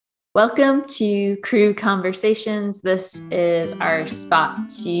Welcome to Crew Conversations. This is our spot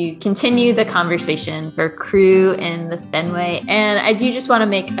to continue the conversation for crew in the Fenway. And I do just want to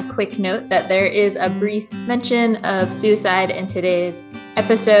make a quick note that there is a brief mention of suicide in today's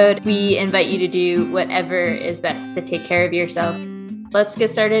episode. We invite you to do whatever is best to take care of yourself. Let's get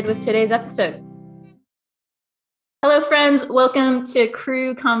started with today's episode. Hello, friends. Welcome to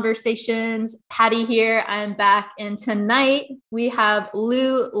Crew Conversations. Patty here. I'm back. And tonight we have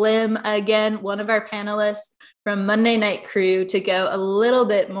Lou Lim again, one of our panelists from Monday Night Crew, to go a little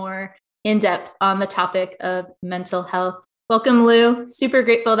bit more in depth on the topic of mental health. Welcome, Lou. Super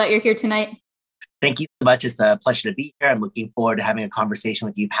grateful that you're here tonight. Thank you so much. It's a pleasure to be here. I'm looking forward to having a conversation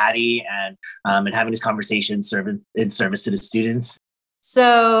with you, Patty, and having this conversation in service to the students.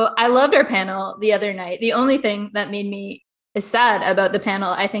 So I loved our panel the other night. The only thing that made me sad about the panel,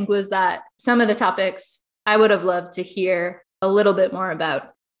 I think, was that some of the topics I would have loved to hear a little bit more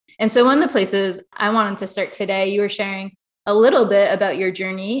about. And so one of the places I wanted to start today, you were sharing a little bit about your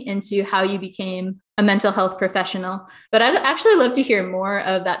journey into how you became a mental health professional. But I'd actually love to hear more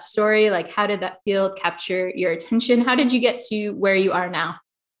of that story. Like, how did that field capture your attention? How did you get to where you are now?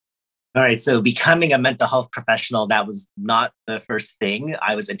 All right. So becoming a mental health professional, that was not the first thing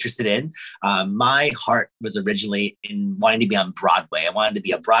I was interested in. My heart was originally in wanting to be on Broadway. I wanted to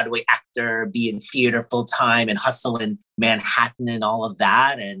be a Broadway actor, be in theater full time and hustle in Manhattan and all of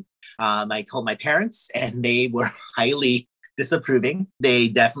that. And I told my parents and they were highly disapproving. They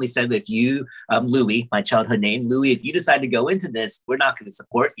definitely said, if you, Louis, my childhood name, Louis, if you decide to go into this, we're not going to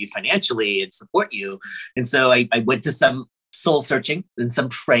support you financially and support you. And so I went to some soul searching and some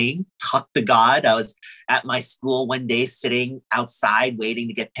praying, talked to God. I was at my school one day sitting outside waiting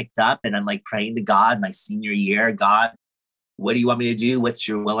to get picked up. And I'm like praying to God my senior year, God, what do you want me to do? What's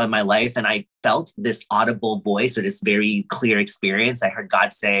your will in my life? And I felt this audible voice or this very clear experience. I heard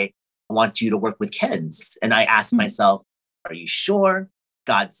God say, I want you to work with kids. And I asked myself, are you sure?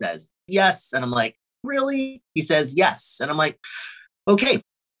 God says, yes. And I'm like, really? He says, yes. And I'm like, okay.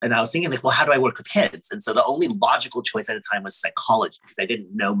 And I was thinking like, well, how do I work with kids? And so the only logical choice at the time was psychology because I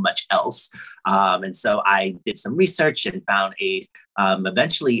didn't know much else. And so I did some research and found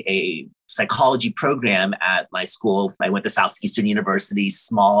eventually a psychology program at my school. I went to Southeastern University,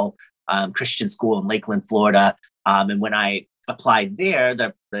 small Christian school in Lakeland, Florida. And when I applied there,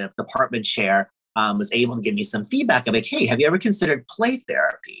 the department chair was able to give me some feedback of like, hey, have you ever considered play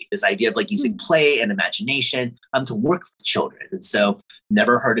therapy? This idea of like using play and imagination to work with children. And so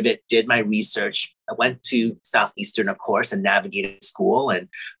never heard of it, did my research. I went to Southeastern, of course, and navigated school and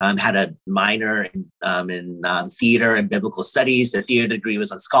had a minor in theater and biblical studies. The theater degree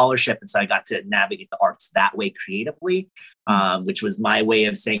was on scholarship. And so I got to navigate the arts that way creatively, which was my way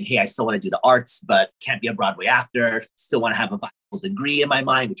of saying, hey, I still want to do the arts, but can't be a Broadway actor. Still want to have a Bible degree in my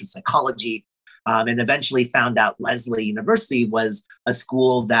mind, which was psychology. And eventually found out Lesley University was a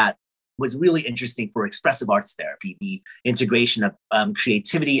school that was really interesting for expressive arts therapy, the integration of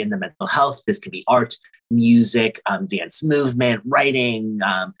creativity in the mental health. This could be art, music, dance movement, writing,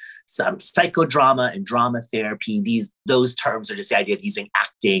 some psychodrama and drama therapy. Those terms are just the idea of using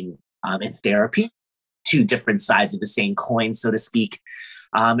acting and therapy, two different sides of the same coin, so to speak.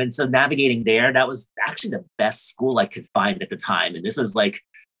 And so navigating there, that was actually the best school I could find at the time. And this was like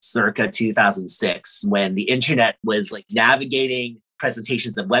circa 2006 when the internet was like navigating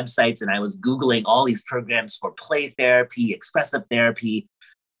presentations of websites. And I was Googling all these programs for play therapy, expressive therapy,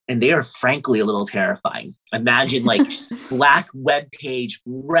 and they are frankly a little terrifying. Imagine like black web page,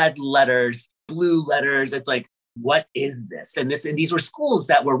 red letters, blue letters. It's like, what is this? And these were schools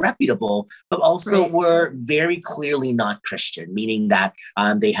that were reputable, but also were very clearly not Christian, meaning that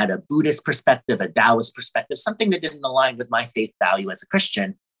they had a Buddhist perspective, a Taoist perspective, something that didn't align with my faith value as a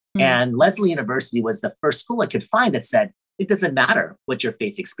Christian. And Lesley University was the first school I could find that said, it doesn't matter what your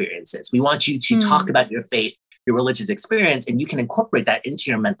faith experience is. We want you to talk about your faith, your religious experience, and you can incorporate that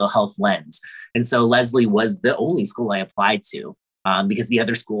into your mental health lens. And so Lesley was the only school I applied to because the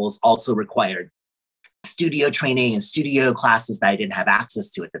other schools also required studio training and studio classes that I didn't have access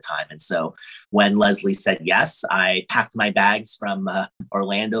to at the time. And so when Lesley said yes, I packed my bags from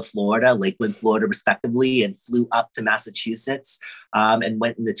Orlando, Florida, Lakeland, Florida, respectively, and flew up to Massachusetts and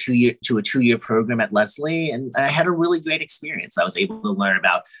went in a two-year program at Lesley. And I had a really great experience. I was able to learn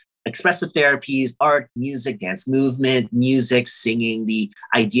about expressive therapies, art, music, dance movement, music, singing, the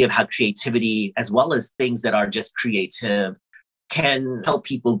idea of how creativity, as well as things that are just creative, can help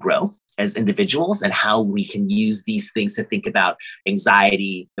people grow as individuals and how we can use these things to think about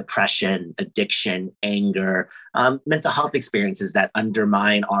anxiety, depression, addiction, anger, mental health experiences that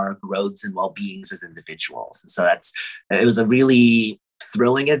undermine our growths and well-beings as individuals. And so it was a really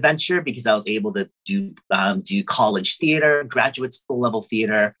thrilling adventure because I was able to do college theater, graduate school level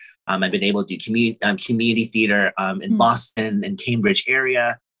theater. I've been able to do community theater in Boston and Cambridge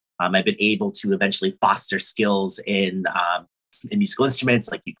area. I've been able to eventually foster skills in musical instruments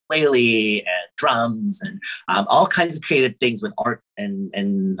like ukulele and drums and all kinds of creative things with art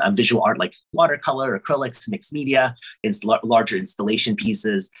and visual art like watercolor, acrylics, mixed media, larger installation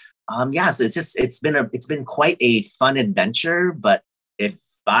pieces. So it's been quite a fun adventure. But if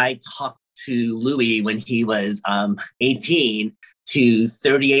I talk to Louis when he was 18 to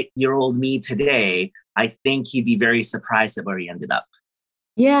 38-year-old me today, I think he'd be very surprised at where he ended up.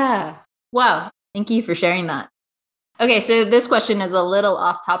 Yeah. Wow. Thank you for sharing that. Okay, so this question is a little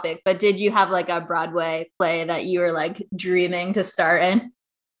off topic, but did you have like a Broadway play that you were like dreaming to star in?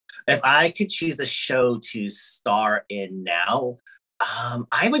 If I could choose a show to star in now,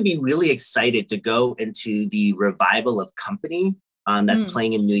 I would be really excited to go into the revival of Company that's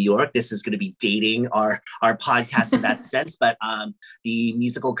playing in New York. This is going to be dating our podcast in that sense, but the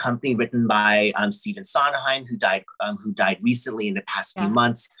musical Company written by Stephen Sondheim, who died recently in the past few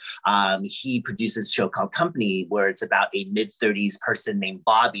months. He produces a show called Company, where it's about a mid-30s person named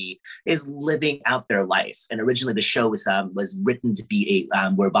Bobby is living out their life. And originally the show was written to be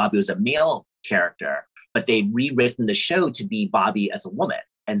where Bobby was a male character, but they've rewritten the show to be Bobby as a woman.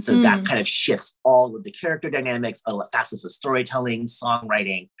 And so that kind of shifts all of the character dynamics, all the facets of storytelling,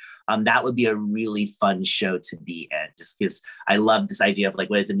 songwriting. That would be a really fun show to be in, just because I love this idea of like,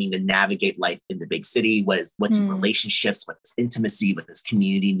 what does it mean to navigate life in the big city? What do relationships, what does intimacy, what does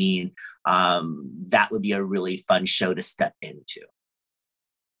community mean? That would be a really fun show to step into.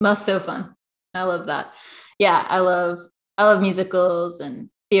 That's so fun. I love that. Yeah, I love musicals and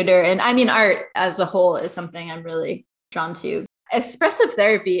theater. And I mean, art as a whole is something I'm really drawn to. Expressive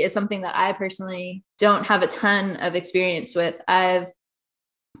therapy is something that I personally don't have a ton of experience with. I've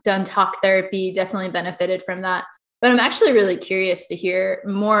done talk therapy, definitely benefited from that. But I'm actually really curious to hear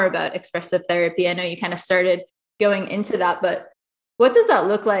more about expressive therapy. I know you kind of started going into that, but what does that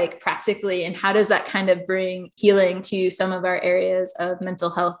look like practically? And how does that kind of bring healing to some of our areas of mental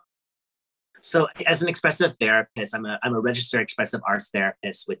health? So as an expressive therapist, I'm a registered expressive arts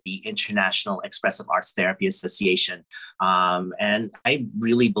therapist with the International Expressive Arts Therapy Association. And I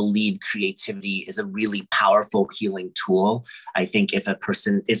really believe creativity is a really powerful healing tool. I think if a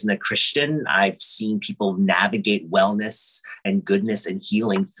person isn't a Christian, I've seen people navigate wellness and goodness and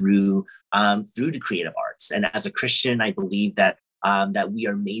healing through the creative arts. And as a Christian, I believe that we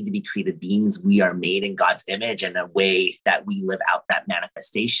are made to be creative beings. We are made in God's image, and the way that we live out that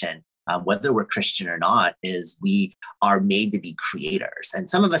manifestation, whether we're Christian or not, is we are made to be creators. And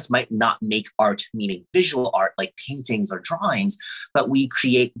some of us might not make art, meaning visual art like paintings or drawings, but we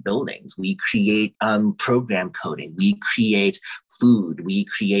create buildings, we create program coding, we create food, we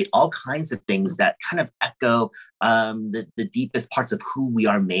create all kinds of things that kind of echo the deepest parts of who we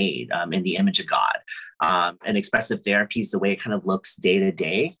are made in the image of God. And expressive therapy is the way it kind of looks day to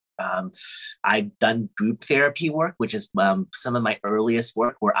day. I've done group therapy work, which is some of my earliest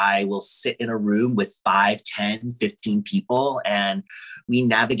work, where I will sit in a room with 5, 10, 15 people, and we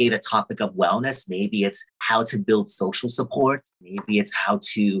navigate a topic of wellness. Maybe it's how to build social support. Maybe it's how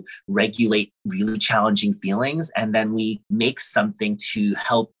to regulate really challenging feelings. And then we make something to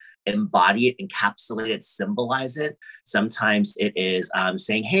help embody it, encapsulate it, symbolize it. Sometimes it is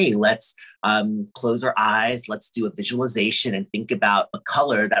saying, hey, let's close our eyes, let's do a visualization and think about a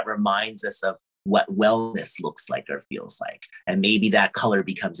color that reminds us of what wellness looks like or feels like. And maybe that color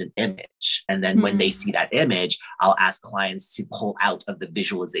becomes an image. And then when they see that image, I'll ask clients to pull out of the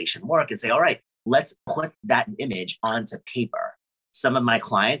visualization work and say, all right, let's put that image onto paper. Some of my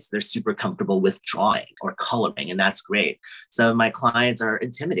clients, they're super comfortable with drawing or coloring, and that's great. Some of my clients are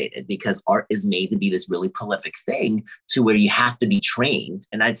intimidated because art is made to be this really prolific thing to where you have to be trained.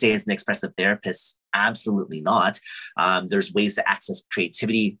 And I'd say as an expressive therapist, absolutely not. There's ways to access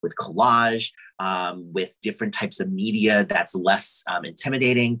creativity with collage, with different types of media that's less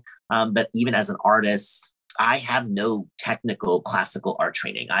intimidating. But even as an artist, I have no technical classical art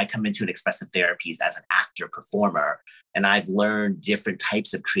training. I come into an expressive therapies as an actor, performer, and I've learned different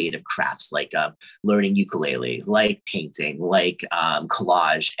types of creative crafts, like learning ukulele, like painting, like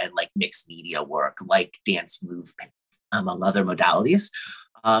collage, and like mixed media work, like dance movement, among other modalities.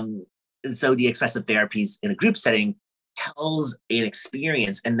 So the expressive therapies in a group setting tells an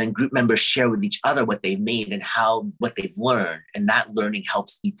experience, and then group members share with each other what they've made and what they've learned. And that learning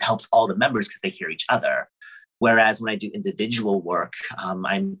helps all the members because they hear each other. Whereas when I do individual work,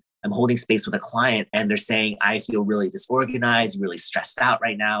 I'm holding space with a client and they're saying, I feel really disorganized, really stressed out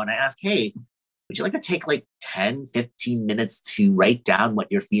right now. And I ask, hey, would you like to take like 10, 15 minutes to write down what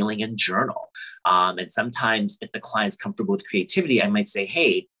you're feeling and journal? And sometimes if the client's comfortable with creativity, I might say,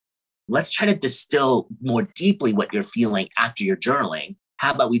 hey, let's try to distill more deeply what you're feeling after you're journaling.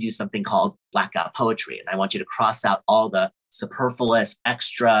 How about we do something called blackout poetry? And I want you to cross out all the superfluous,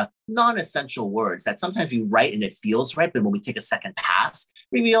 extra, non-essential words that sometimes we write and it feels right, but when we take a second pass,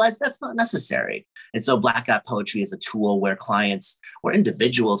 we realize that's not necessary. And so blackout poetry is a tool where clients or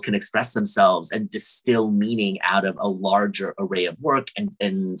individuals can express themselves and distill meaning out of a larger array of work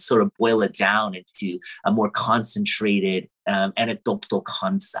and sort of boil it down into a more concentrated anecdotal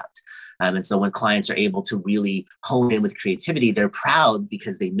concept. And so when clients are able to really hone in with creativity, they're proud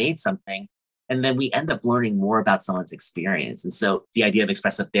because they made something. And then we end up learning more about someone's experience. And so the idea of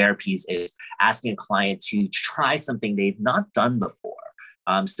expressive therapies is asking a client to try something they've not done before.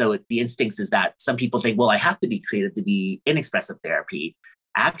 So the instincts is that some people think, well, I have to be creative to be in expressive therapy.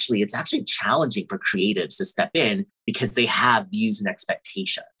 Actually, it's actually challenging for creatives to step in because they have views and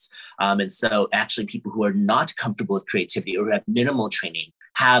expectations. And so actually people who are not comfortable with creativity or who have minimal training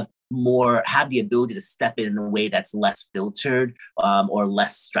have the ability to step in a way that's less filtered or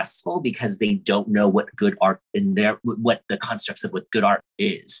less stressful because they don't know what good art what the constructs of what good art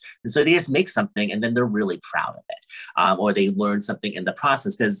is. And so they just make something and then they're really proud of it. Or they learn something in the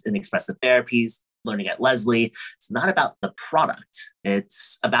process, because in expressive therapies, learning at Lesley, it's not about the product,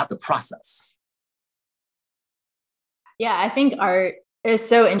 it's about the process. Yeah, I think art is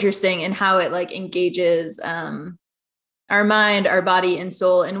so interesting in how it like engages our mind, our body, and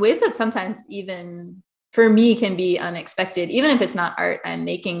soul in ways that sometimes even for me can be unexpected, even if it's not art I'm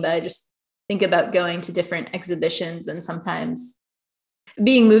making. But I just think about going to different exhibitions and sometimes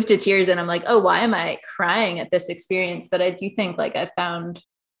being moved to tears. And I'm like, oh, why am I crying at this experience? But I do think like I found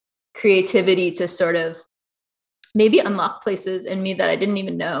creativity to sort of maybe unlock places in me that I didn't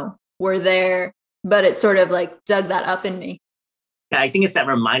even know were there, but it sort of like dug that up in me. I think it's that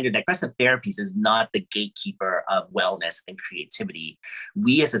reminder that expressive therapies is not the gatekeeper of wellness and creativity.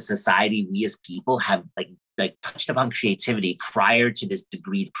 We as a society, we as people have like touched upon creativity prior to this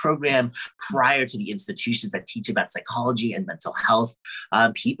degree program, prior to the institutions that teach about psychology and mental health.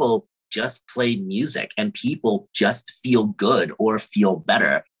 People just play music and people just feel good or feel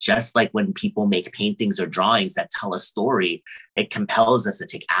better. Just like when people make paintings or drawings that tell a story, it compels us to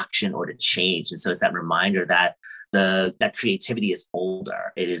take action or to change. And so it's that reminder that that creativity is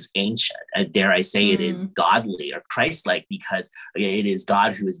older, it is ancient, and dare I say it is godly or Christ-like, because it is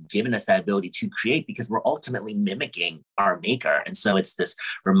God who has given us that ability to create, because we're ultimately mimicking our maker. And so it's this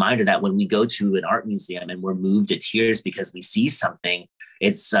reminder that when we go to an art museum and we're moved to tears because we see something,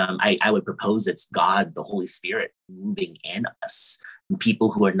 it's I would propose it's God, the Holy Spirit, moving in us. And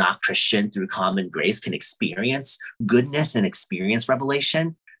people who are not Christian through common grace can experience goodness and experience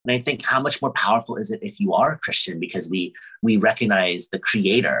revelation. And I think how much more powerful is it if you are a Christian, because we recognize the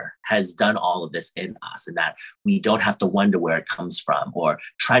Creator has done all of this in us, and that we don't have to wonder where it comes from or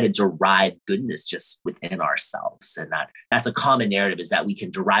try to derive goodness just within ourselves. And that's a common narrative, is that we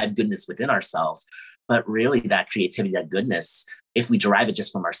can derive goodness within ourselves. But really that creativity, that goodness, if we derive it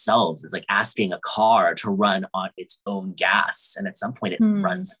just from ourselves, is like asking a car to run on its own gas. And at some point it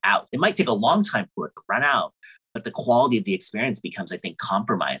runs out. It might take a long time for it to run out, but the quality of the experience becomes, I think,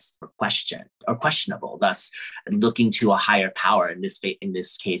 compromised or questionable. Thus, looking to a higher power, in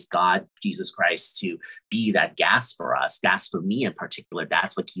this case, God, Jesus Christ, to be that gas for us, gas for me in particular.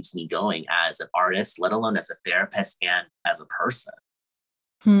 That's what keeps me going as an artist, let alone as a therapist and as a person.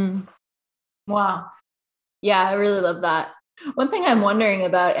 Wow. Yeah, I really love that. One thing I'm wondering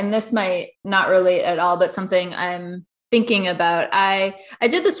about, and this might not relate at all, but something I'm thinking about, I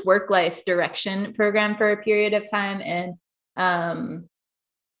did this work life direction program for a period of time. And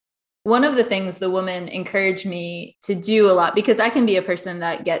one of the things the woman encouraged me to do a lot, because I can be a person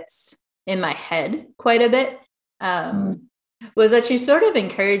that gets in my head quite a bit, was that she sort of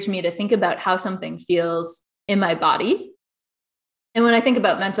encouraged me to think about how something feels in my body. And when I think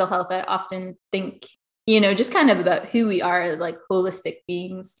about mental health, I often think, just kind of about who we are as like holistic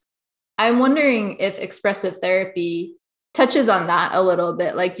beings. I'm wondering if expressive therapy touches on that a little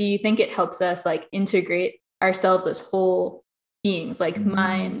bit. Like, do you think it helps us like integrate ourselves as whole beings, like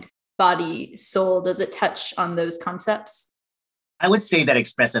mind, body, soul? Does it touch on those concepts? I would say that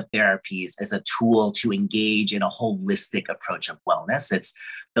expressive therapies is a tool to engage in a holistic approach of wellness. It's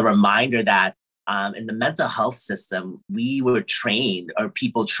the reminder that in the mental health system, we were trained, or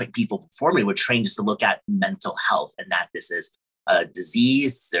people before me were trained just to look at mental health, and that this is a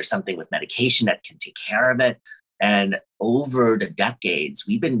disease. There's something with medication that can take care of it. And over the decades,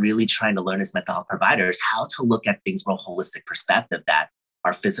 we've been really trying to learn as mental health providers how to look at things from a holistic perspective, that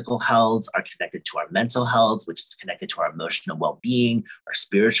Our physical health are connected to our mental health, which is connected to our emotional well-being, our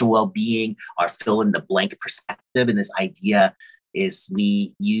spiritual well-being, our fill-in-the-blank perspective. And this idea is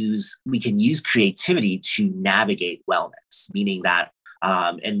we can use creativity to navigate wellness, meaning that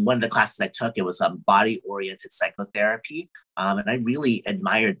and one of the classes I took, it was body-oriented psychotherapy. And I really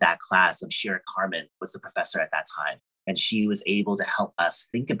admired that class. Shira Carmen was the professor at that time. And she was able to help us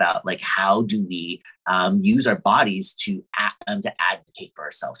think about like, how do we use our bodies to advocate for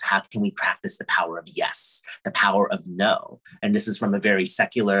ourselves? How can we practice the power of yes, the power of no? And this is from a very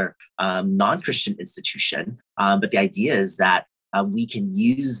secular, non-Christian institution. But the idea is that we can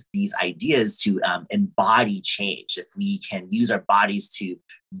use these ideas to embody change. If we can use our bodies to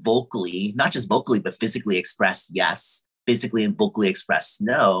vocally, not just vocally, but physically express yes, physically and vocally express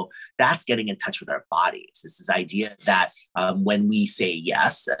no, that's getting in touch with our bodies. It's this idea that when we say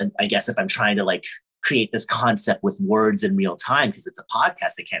yes, and I guess if I'm trying to like create this concept with words in real time, because it's a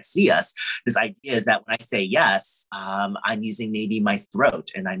podcast, they can't see us. This idea is that when I say yes, I'm using maybe my throat,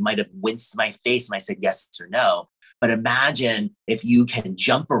 and I might have winced my face when I said yes or no. But imagine if you can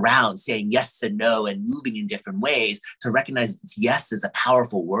jump around saying yes and no and moving in different ways to recognize yes is a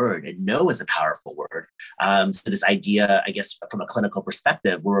powerful word and no is a powerful word. So this idea, I guess, from a clinical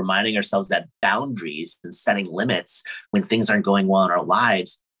perspective, we're reminding ourselves that boundaries and setting limits when things aren't going well in our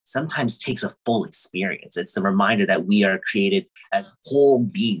lives sometimes takes a full experience. It's the reminder that we are created as whole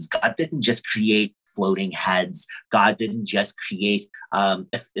beings. God didn't just create floating heads. God didn't just create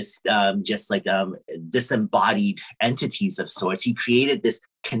disembodied entities of sorts. He created this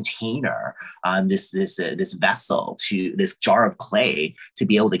container, this vessel, to this jar of clay to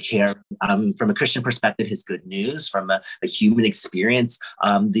be able to care, from a Christian perspective, his good news, from a human experience,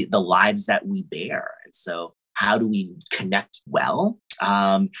 the lives that we bear. And so how do we connect well?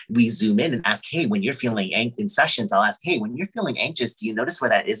 We zoom in and ask, hey, when you're feeling in sessions, I'll ask, hey, when you're feeling anxious, do you notice where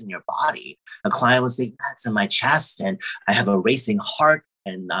that is in your body? A client will say, yeah, it's in my chest, and I have a racing heart,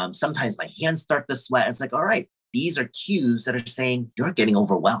 and sometimes my hands start to sweat. It's like, all right, these are cues that are saying you're getting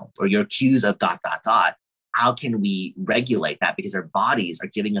overwhelmed, or your cues of ... How can we regulate that? Because our bodies are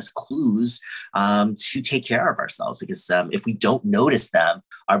giving us clues to take care of ourselves. Because if we don't notice them,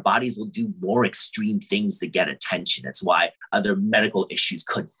 our bodies will do more extreme things to get attention. It's why other medical issues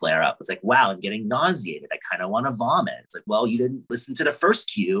could flare up. It's like, wow, I'm getting nauseated. I kind of want to vomit. It's like, well, you didn't listen to the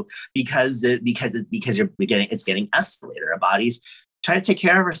first cue because it's getting escalated. Our bodies try to take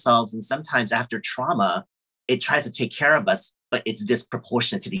care of ourselves, and sometimes after trauma, it tries to take care of us, but it's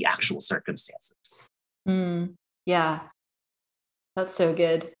disproportionate to the actual circumstances. Yeah, that's so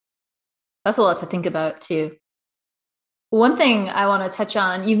good. That's a lot to think about too. One thing I want to touch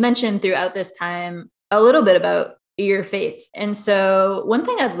on, you've mentioned throughout this time a little bit about your faith. And so one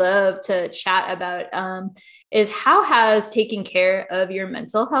thing I'd love to chat about is how has taking care of your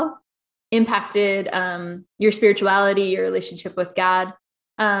mental health impacted your spirituality, your relationship with God?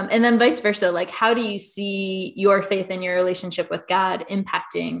 And then vice versa, like how do you see your faith and your relationship with God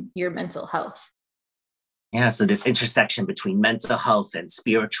impacting your mental health? Yeah, so this intersection between mental health and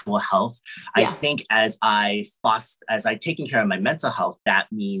spiritual health, Yeah. I think as I taking care of my mental health,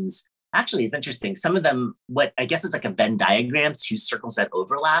 that means actually it's interesting. Some of them, what I guess it's like a Venn diagram, two circles that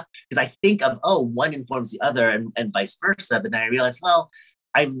overlap, because I think of, one informs the other and vice versa. But then I realized, well,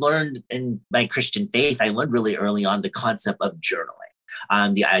 I learned in my Christian faith, I learned really early on the concept of journaling.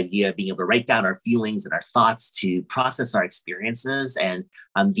 The idea of being able to write down our feelings and our thoughts to process our experiences. And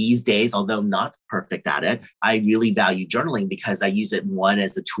these days, although not perfect at it, I really value journaling because I use it, one,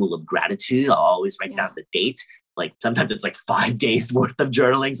 as a tool of gratitude. I'll always write down the date. Like sometimes it's like 5 days worth of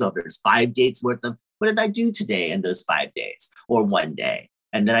journaling. So if there's 5 dates worth of what did I do today in those 5 days or one day?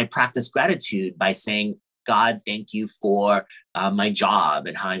 And then I practice gratitude by saying, God, thank you for my job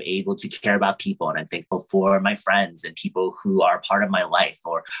and how I'm able to care about people. And I'm thankful for my friends and people who are part of my life.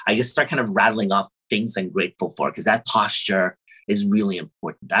 Or I just start kind of rattling off things I'm grateful for, because that posture is really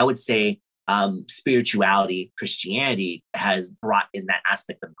important. I would say spirituality, Christianity has brought in that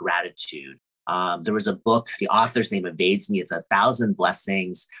aspect of gratitude. There was a book, the author's name evades me. It's 1,000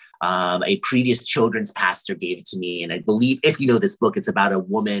 Blessings. A previous children's pastor gave it to me. And I believe, if you know this book, it's about a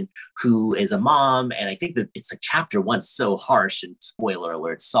woman who is a mom. And I think that it's like chapter 1, so harsh, and spoiler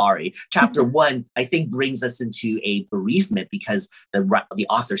alert, sorry. Chapter 1, I think, brings us into a bereavement because the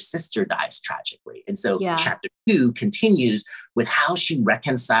author's sister dies tragically. And so chapter 2 continues with how she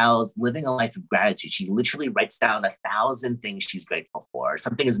reconciles living a life of gratitude. She literally writes down 1,000 things she's grateful for,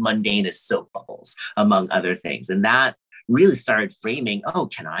 something as mundane as soap bubbles, among other things. And that really started framing,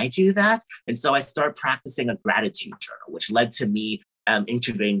 can I do that? And so I started practicing a gratitude journal, which led to me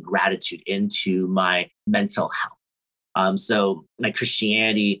integrating gratitude into my mental health. So my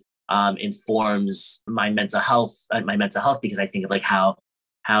Christianity informs my mental health, because I think of like how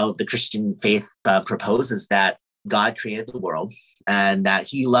the Christian faith proposes that God created the world and that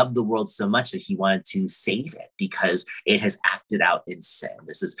he loved the world so much that he wanted to save it because it has acted out in sin.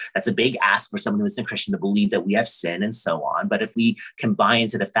 That's a big ask for someone who isn't Christian to believe that we have sin and so on. But if we can buy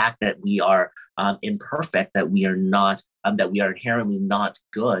into the fact that we are imperfect, that we are not, that we are inherently not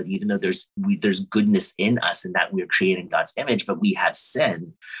good, even though there's goodness in us and that we're created in God's image, but we have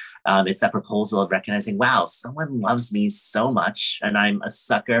sin. It's that proposal of recognizing, wow, someone loves me so much, and I'm a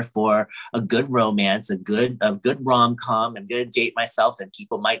sucker for a good romance, a good rom-com. I'm going to date myself, and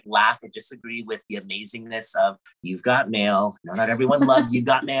people might laugh or disagree with the amazingness of You've Got Mail. No, not everyone loves You've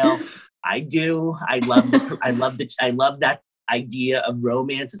Got Mail. I do. I love that idea of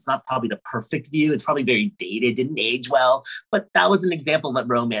romance. It's not probably the perfect view. It's probably very dated, didn't age well, but that was an example of what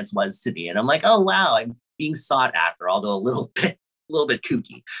romance was to me. And I'm like, oh wow, I'm being sought after, although a little bit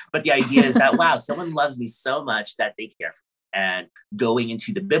kooky. But the idea is that, wow, someone loves me so much that they care for me. And going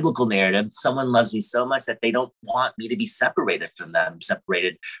into the biblical narrative, someone loves me so much that they don't want me to be separated from them,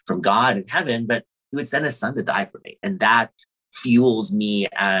 separated from God in heaven, but he would send his son to die for me. And that fuels me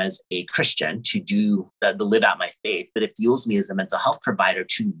as a Christian to live out my faith, but it fuels me as a mental health provider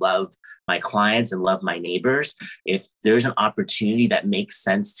to love my clients and love my neighbors. If there's an opportunity that makes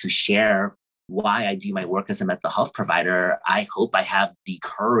sense to share why I do my work as a mental health provider, I hope I have the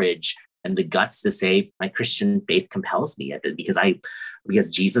courage and the guts to say my Christian faith compels me,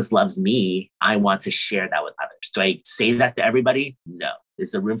 because Jesus loves me. I want to share that with others. Do I say that to everybody? No.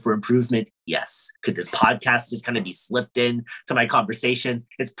 Is there room for improvement? Yes. Could this podcast just kind of be slipped in to my conversations?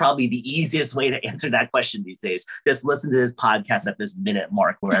 It's probably the easiest way to answer that question these days. Just listen to this podcast at this minute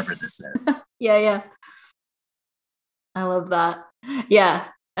mark, wherever this is. Yeah. I love that. Yeah.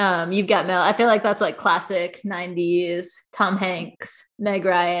 You've Got Mail. I feel like that's like classic 90s Tom Hanks, Meg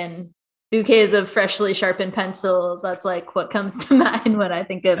Ryan, bouquets of freshly sharpened pencils. That's like what comes to mind when I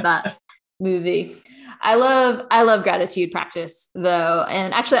think of that movie. I love gratitude practice though.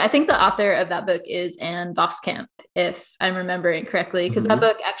 And actually I think the author of that book is Ann Voskamp, if I'm remembering correctly, because that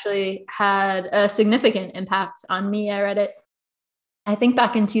book actually had a significant impact on me. I read it, I think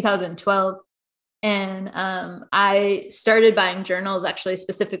back in 2012. And I started buying journals actually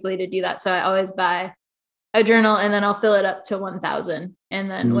specifically to do that. So I always buy a journal and then I'll fill it up to 1,000. And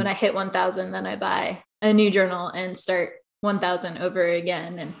then when I hit 1,000, then I buy a new journal and start 1,000 over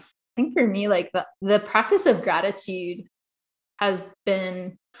again. And I think for me, like the practice of gratitude has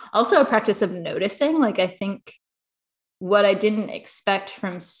been also a practice of noticing. Like, I think what I didn't expect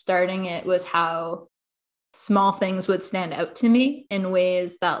from starting it was how small things would stand out to me in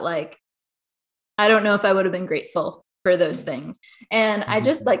ways that, like, I don't know if I would have been grateful for those things. And I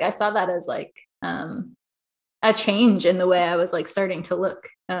just I saw that as like a change in the way I was like starting to look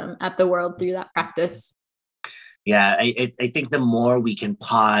at the world through that practice. Yeah, I think the more we can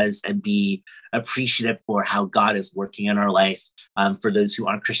pause and be appreciative for how God is working in our life, for those who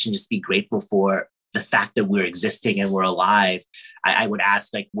aren't Christian, just be grateful for the fact that we're existing and we're alive. I would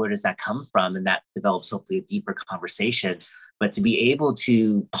ask, like, where does that come from? And that develops hopefully a deeper conversation. But to be able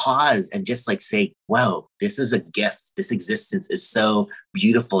to pause and just like say, wow, this is a gift. This existence is so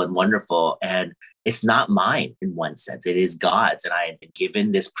beautiful and wonderful. And it's not mine in one sense. It is God's. And I have been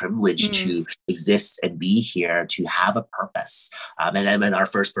given this privilege to exist and be here, to have a purpose. And then our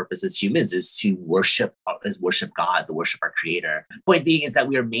first purpose as humans is to worship God, to worship our creator. Point being is that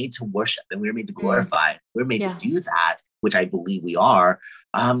we are made to worship and we are made to glorify. We're made to do that, which I believe we are.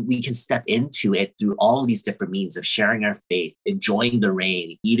 We can step into it through all these different means of sharing our faith, enjoying the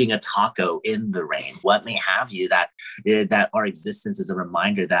rain, eating a taco in the rain, what may have you, that our existence is a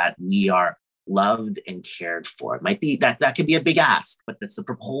reminder that we are loved and cared for. It might be that could be a big ask, but that's the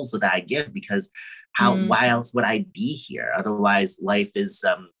proposal that I give, because why else would I be here? Otherwise, life is,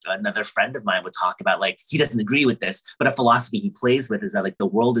 another friend of mine would talk about, like, he doesn't agree with this, but a philosophy he plays with is that, like, the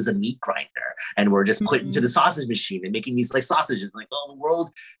world is a meat grinder and we're just put into the sausage machine and making these like sausages. Like, oh, the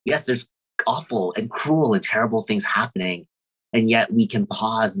world, yes, there's awful and cruel and terrible things happening. And yet we can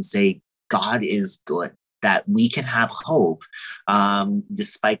pause and say, God is good, that we can have hope,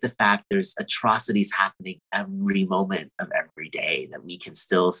 despite the fact there's atrocities happening every moment of every day, that we can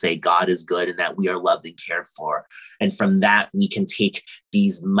still say God is good and that we are loved and cared for. And from that, we can take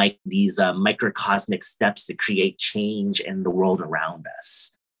these microcosmic steps to create change in the world around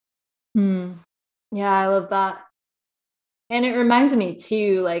us. Yeah, I love that. And it reminds me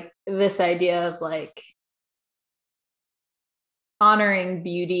too, like, this idea of like honoring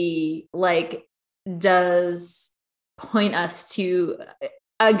beauty, like, does point us to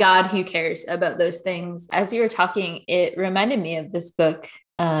a God who cares about those things. As you were talking, it reminded me of this book,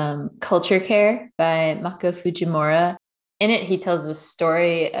 Culture Care by Mako Fujimura. In it, he tells the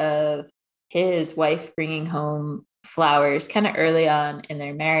story of his wife bringing home flowers kind of early on in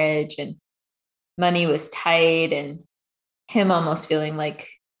their marriage, and money was tight, and him almost feeling like,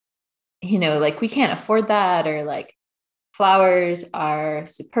 like we can't afford that, or like flowers are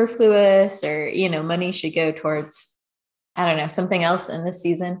superfluous, or, money should go towards, I don't know, something else in this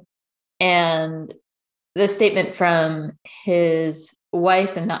season. And the statement from his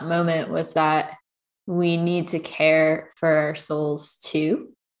wife in that moment was that we need to care for our souls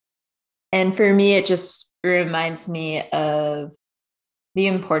too. And for me, it just reminds me of the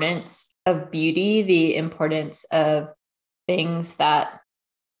importance of beauty, the importance of things that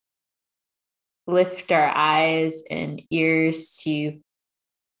lift our eyes and ears to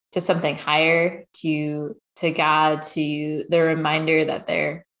something higher, to God, to the reminder that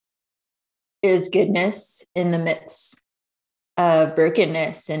there is goodness in the midst of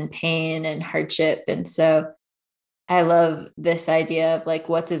brokenness and pain and hardship. And so I love this idea of like,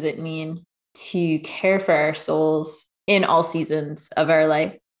 what does it mean to care for our souls in all seasons of our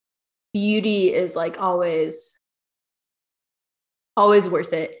life? Beauty is like always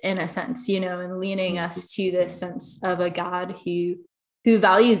worth it in a sense, and leaning us to this sense of a God who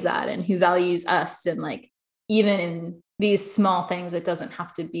values that and who values us. And like, even in these small things, it doesn't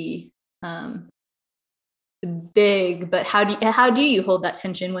have to be big, but how do you hold that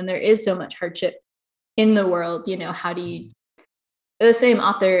tension when there is so much hardship in the world? How do you, the same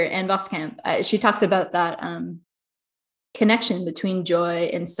author, Anne Voskamp, she talks about that connection between joy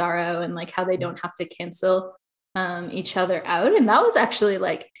and sorrow, and like how they don't have to cancel each other out. And that was actually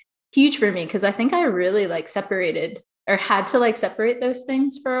like huge for me, because I think I really like separated, or had to like separate those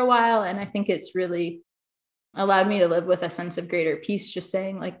things for a while. And I think it's really allowed me to live with a sense of greater peace, just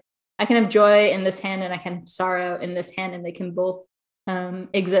saying like, I can have joy in this hand and I can have sorrow in this hand, and they can both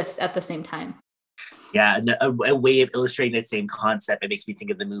exist at the same time. Yeah, and a way of illustrating the same concept, it makes me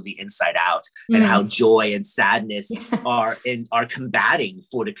think of the movie Inside Out, and how joy and sadness are combating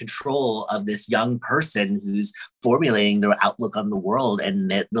for the control of this young person who's formulating their outlook on the world. And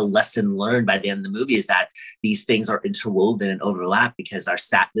the lesson learned by the end of the movie is that these things are interwoven and overlap, because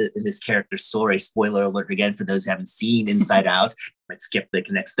in this character's story, spoiler alert again for those who haven't seen Inside Out, let's skip the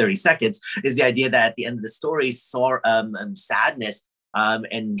next 30 seconds, is the idea that at the end of the story, sadness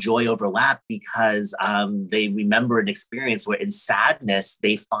and joy overlap, because they remember an experience where in sadness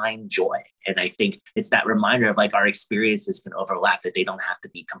they find joy. And I think it's that reminder of like, our experiences can overlap, that they don't have to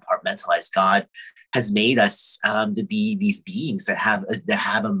be compartmentalized. God has made us to be these beings that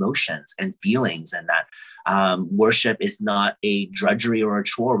have emotions and feelings, and that worship is not a drudgery or a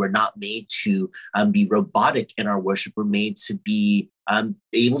chore. We're not made to be robotic in our worship. We're made to be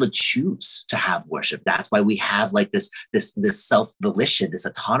able to choose to have worship. That's why we have like this self-volition, this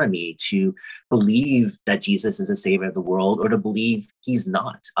autonomy to believe that Jesus is the savior of the world, or to believe he's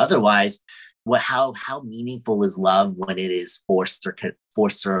not. Otherwise, how meaningful is love when it is forced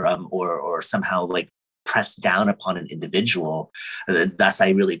or somehow like pressed down upon an individual? Thus, I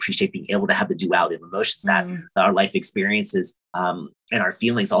really appreciate being able to have the duality of emotions that our life experiences and our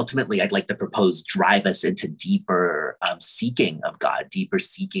feelings, ultimately, I'd like to propose, drive us into deeper seeking of God, deeper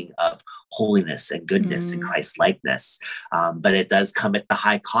seeking of holiness and goodness and Christ-likeness. But it does come at the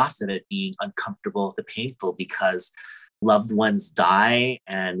high cost of it being uncomfortable, the painful, because loved ones die,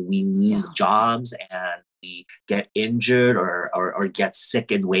 and we lose jobs, and we get injured or get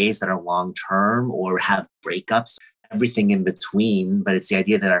sick in ways that are long-term, or have breakups, everything in between. But it's the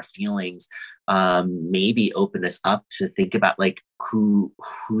idea that our feelings maybe open us up to think about like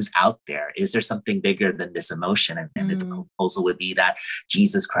who's out there. Is there something bigger than this emotion? And the proposal would be that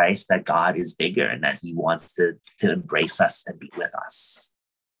Jesus Christ, that God is bigger, and that he wants to embrace us and be with us.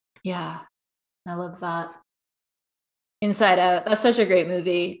 Yeah, I love that. Inside Out, that's such a great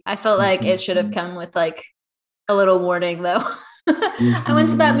movie. I felt like it should have come with like a little warning though. I went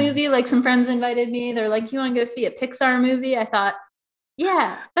to that movie, like some friends invited me. They're like, you want to go see a Pixar movie? I thought,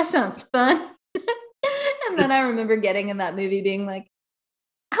 yeah, that sounds fun. And then I remember getting in that movie being like,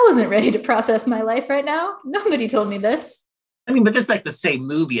 I wasn't ready to process my life right now. Nobody told me this. I mean, but this is like the same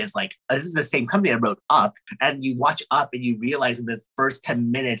movie as like, this is the same company that wrote Up, and you watch Up and you realize in the first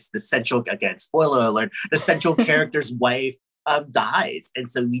 10 minutes, the central, again, spoiler alert, the central character's wife dies. And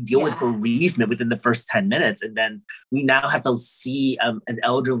so we deal with bereavement within the first 10 minutes. And then we now have to see an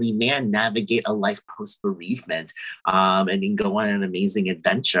elderly man navigate a life post-bereavement and then go on an amazing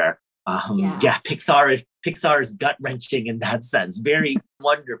adventure. Yeah, Pixar is gut wrenching in that sense. Very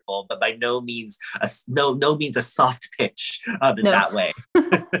wonderful, but by no means no means a soft pitch in No. that way.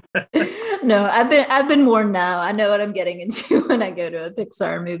 No, I've been warned now. I know what I'm getting into when I go to a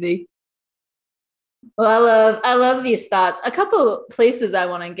Pixar movie. Well, I love these thoughts. A couple places I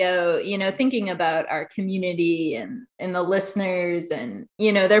want to go, thinking about our community and the listeners, and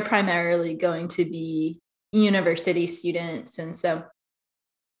they're primarily going to be university students. And so,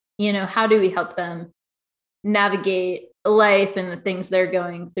 how do we help them navigate life and the things they're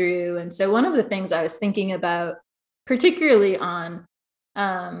going through? And so one of the things I was thinking about, particularly on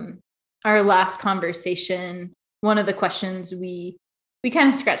our last conversation, one of the questions we kind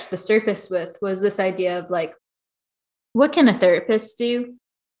of scratched the surface with was this idea of like, what can a therapist do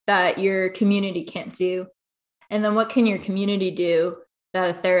that your community can't do? And then what can your community do that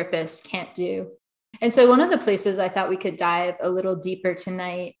a therapist can't do? And so one of the places I thought we could dive a little deeper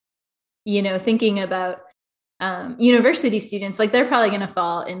tonight, thinking about university students, like they're probably going to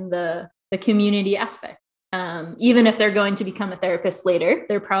fall in the community aspect. Even if they're going to become a therapist later,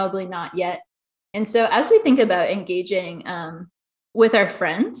 they're probably not yet. And so as we think about engaging with our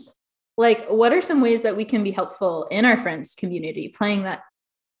friends, like what are some ways that we can be helpful in our friends community, playing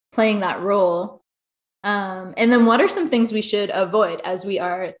that role? And then what are some things we should avoid as we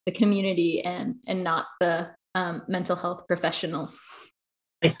are the community and not the mental health professionals?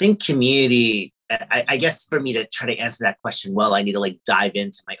 I think community, I guess for me to try to answer that question well, I need to like dive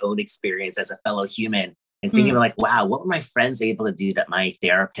into my own experience as a fellow human and thinking like, wow, what were my friends able to do that my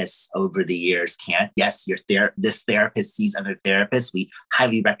therapists over the years can't? Yes, this therapist sees other therapists. We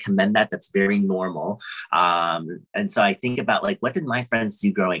highly recommend that. That's very normal. And so I think about like, what did my friends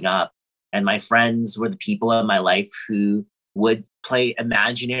do growing up? And my friends were the people in my life who would play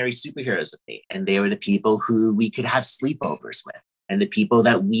imaginary superheroes with me. And they were the people who we could have sleepovers with, and the people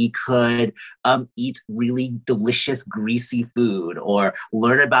that we could eat really delicious, greasy food or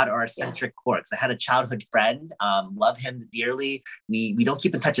learn about our eccentric quirks. I had a childhood friend, love him dearly. We don't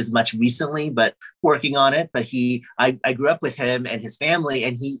keep in touch as much recently, but working on it. But I grew up with him and his family,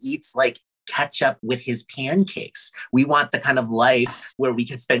 and he eats like ketchup with his pancakes. We want the kind of life where we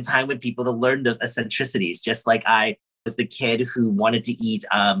can spend time with people to learn those eccentricities, just like I was the kid who wanted to eat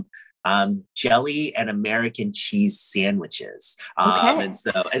jelly and American cheese sandwiches.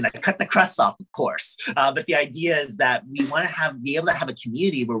 And I cut the crust off, of course. But the idea is that we want to be able to have a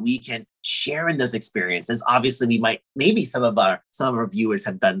community where we can share in those experiences. Obviously, maybe some of our viewers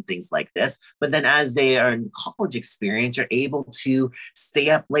have done things like this, but then as they are in college experience, you're able to stay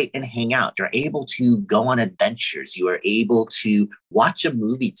up late and hang out. You're able to go on adventures. You are able to watch a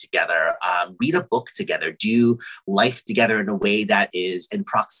movie together, read a book together, do life together in a way that is in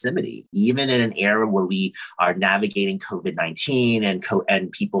proximity, even in an era where we are navigating COVID-19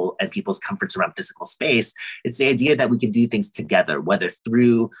 and people's comforts around physical space. It's the idea that we can do things together, whether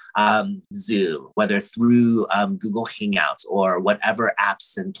through Zoom, whether through Google Hangouts or whatever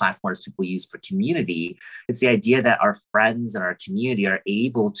apps and platforms people use for community. It's the idea that our friends and our community are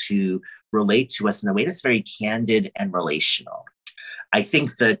able to relate to us in a way that's very candid and relational. I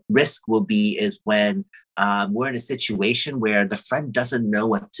think the risk is when we're in a situation where the friend doesn't know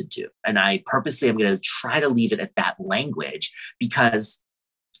what to do. And I purposely am going to try to leave it at that language because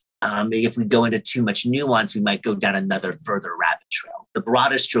if we go into too much nuance, we might go down another further rabbit trail. The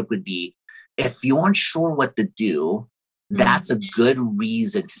broader stroke would be, if you aren't sure what to do, that's a good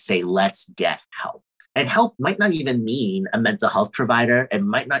reason to say, let's get help. And help might not even mean a mental health provider. It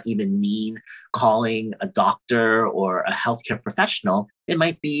might not even mean calling a doctor or a healthcare professional. It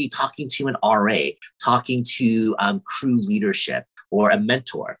might be talking to an RA, talking to crew leadership or a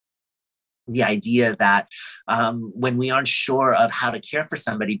mentor. The idea that when we aren't sure of how to care for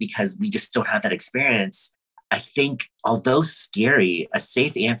somebody because we just don't have that experience, I think, although scary, a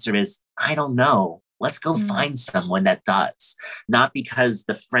safe answer is, I don't know. Let's go find someone that does. Not because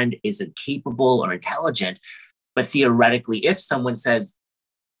the friend isn't capable or intelligent, but theoretically, if someone says,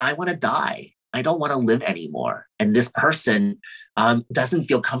 I want to die, I don't want to live anymore, and this person doesn't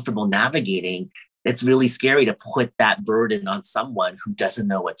feel comfortable navigating, it's really scary to put that burden on someone who doesn't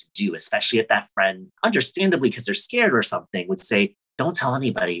know what to do, especially if that friend, understandably, because they're scared or something, would say, don't tell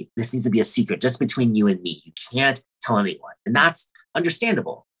anybody. This needs to be a secret just between you and me. You can't tell anyone. And that's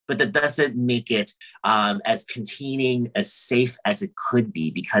understandable. But that doesn't make it as containing, as safe as it could be,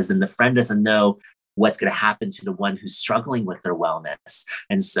 because then the friend doesn't know what's going to happen to the one who's struggling with their wellness.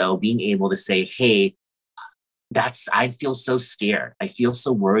 And so being able to say, hey, I feel so scared. I feel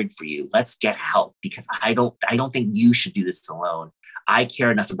so worried for you. Let's get help because I don't think you should do this alone. I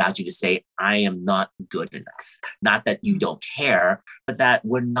care enough about you to say I am not good enough. Not that you don't care, but that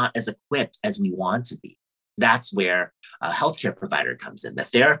we're not as equipped as we want to be. That's where a healthcare provider comes in. The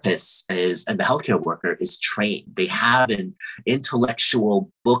therapist is, and the healthcare worker is trained. They have an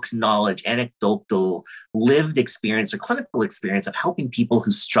intellectual book knowledge, anecdotal, lived experience or clinical experience of helping people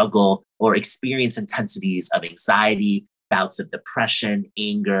who struggle or experience intensities of anxiety, bouts of depression,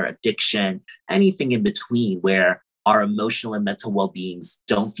 anger, addiction, anything in between where our emotional and mental well-beings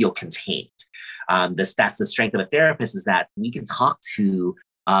don't feel contained. That's the strength of a therapist, is that we can talk to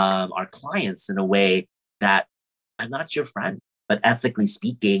our clients in a way that I'm not your friend, but ethically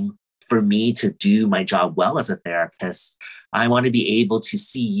speaking, for me to do my job well as a therapist, I want to be able to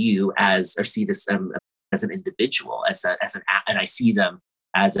see you as, or see this as an individual, and I see them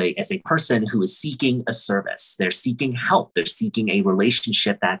as a person who is seeking a service. They're seeking help. They're seeking a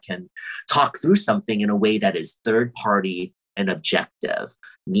relationship that can talk through something in a way that is third party and objective,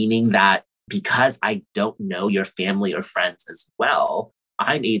 meaning that because I don't know your family or friends as well,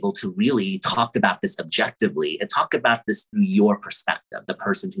 I'm able to really talk about this objectively and talk about this through your perspective, the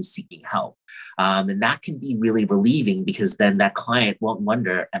person who's seeking help. And that can be really relieving because then that client won't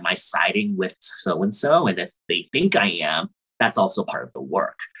wonder, am I siding with so-and-so? And if they think I am, that's also part of the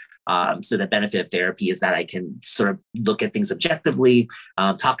work. So the benefit of therapy is that I can sort of look at things objectively,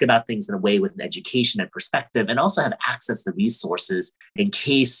 talk about things in a way with an education and perspective, and also have access to resources in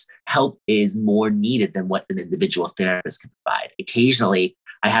case help is more needed than what an individual therapist can provide. Occasionally,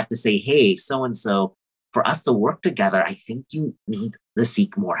 I have to say, hey, so-and-so, for us to work together, I think you need to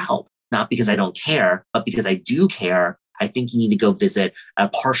seek more help. Not because I don't care, but because I do care. I think you need to go visit a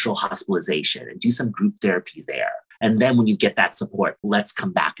partial hospitalization and do some group therapy there. And then when you get that support, let's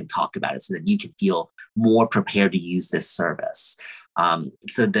come back and talk about it so that you can feel more prepared to use this service.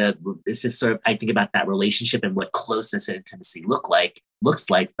 This is sort of, I think about that relationship and what closeness and intimacy looks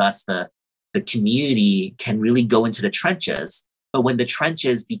like. Thus, the community can really go into the trenches. But when the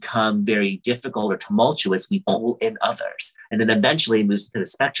trenches become very difficult or tumultuous, we pull in others. And then eventually it moves to the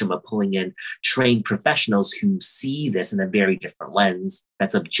spectrum of pulling in trained professionals who see this in a very different lens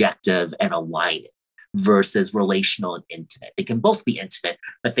that's objective and aligning versus relational and intimate. They can both be intimate,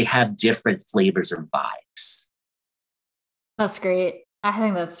 but they have different flavors or vibes. That's great. I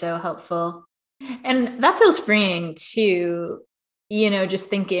think that's so helpful. And that feels freeing too, just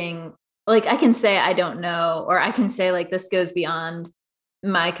thinking, like, I can say I don't know, or I can say like this goes beyond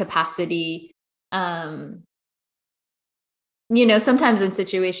my capacity. Sometimes most times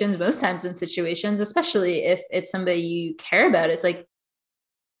in situations, especially if it's somebody you care about, it's like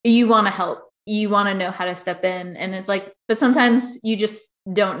you want to help, you want to know how to step in, and it's like, but sometimes you just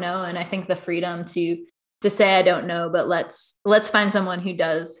don't know. And I think the freedom to say I don't know, but let's find someone who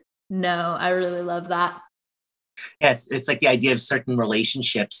does know. I really love that. Yeah, it's like the idea of certain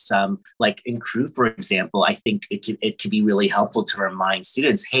relationships, like in Crew, for example. I think it can be really helpful to remind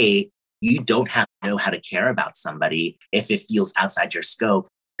students, hey, you don't have to know how to care about somebody if it feels outside your scope.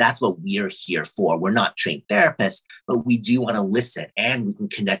 That's what we're here for. We're not trained therapists, but we do want to listen, and we can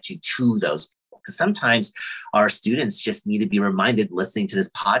connect you to those people. Because sometimes our students just need to be reminded, listening to this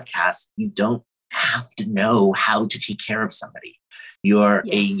podcast, you don't have to know how to take care of somebody. You're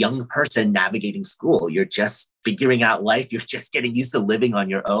a young person navigating school. You're just figuring out life. You're just getting used to living on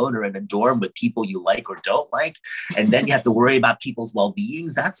your own or in a dorm with people you like or don't like. And then you have to worry about people's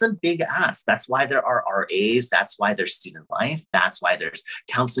well-beings. That's a big ask. That's why there are RAs. That's why there's student life. That's why there's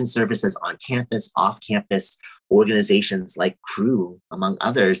counseling services on campus, off campus, organizations like Crew, among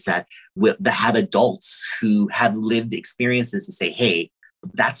others, that have adults who have lived experiences to say, hey,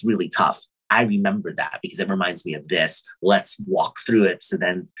 that's really tough. I remember that because it reminds me of this. Let's walk through it so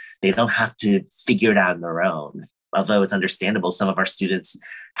then they don't have to figure it out on their own. Although it's understandable, some of our students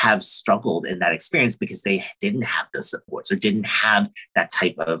have struggled in that experience because they didn't have those supports or didn't have that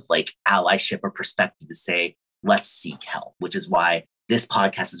type of like allyship or perspective to say, let's seek help, which is why this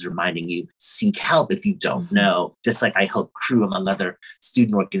podcast is reminding you, seek help if you don't know, just like I hope Crew, among other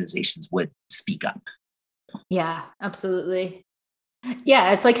student organizations, would speak up. Yeah, absolutely.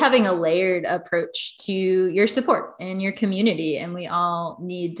 Yeah, it's like having a layered approach to your support and your community. And we all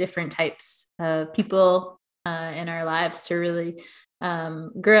need different types of people in our lives to really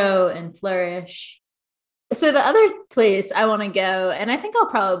grow and flourish. So the other place I want to go, and I think I'll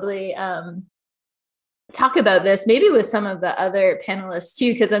probably talk about this maybe with some of the other panelists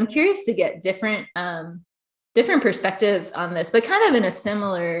too, because I'm curious to get different perspectives on this, but kind of in a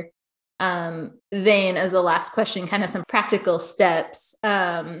similar vein as the last question, kind of some practical steps.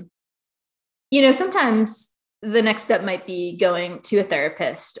 Sometimes the next step might be going to a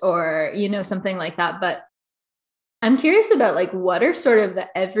therapist or, something like that. But I'm curious about like, what are sort of the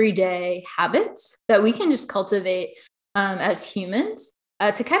everyday habits that we can just cultivate as humans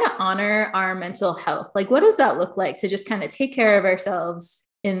to kind of honor our mental health? Like, what does that look like to just kind of take care of ourselves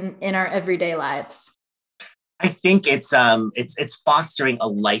in our everyday lives? I think it's fostering a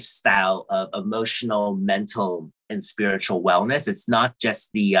lifestyle of emotional, mental, and spiritual wellness. It's not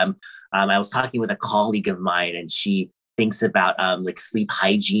just I was talking with a colleague of mine, and she thinks about like sleep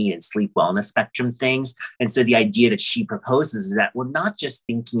hygiene and sleep wellness spectrum things. And so the idea that she proposes is that we're not just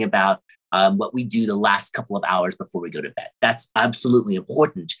thinking about what we do the last couple of hours before we go to bed. That's absolutely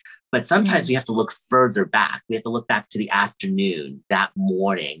important. But sometimes we have to look further back. We have to look back to the afternoon, that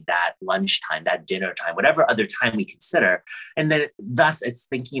morning, that lunchtime, that dinner time, whatever other time we consider. And then thus it's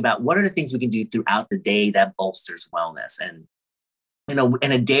thinking about what are the things we can do throughout the day that bolsters wellness. And,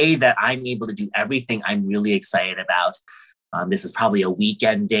 in a day that I'm able to do everything I'm really excited about, this is probably a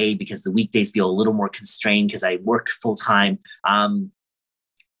weekend day because the weekdays feel a little more constrained because I work full time.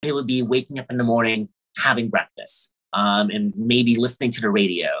 It would be waking up in the morning, having breakfast, and maybe listening to the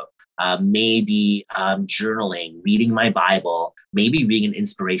radio, maybe journaling, reading my Bible, maybe reading an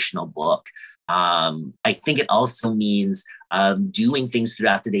inspirational book. I think it also means doing things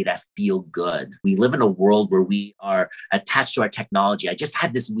throughout the day that feel good. We live in a world where we are attached to our technology. I just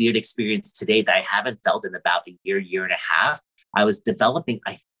had this weird experience today that I haven't felt in about a year and a half. I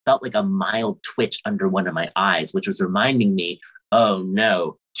felt like a mild twitch under one of my eyes, which was reminding me, oh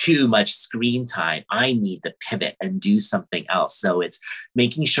no, too much screen time. I need to pivot and do something else. So it's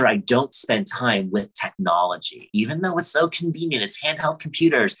making sure I don't spend time with technology, even though it's so convenient. It's handheld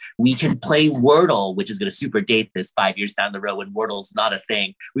computers. We can play Wordle, which is going to super date this 5 years down the road when Wordle's not a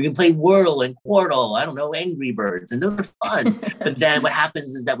thing. We can play Wordle and Quordle, I don't know, Angry Birds, and those are fun. But then what happens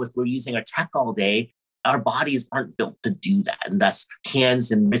is that if we're using our tech all day, our bodies aren't built to do that. And thus hands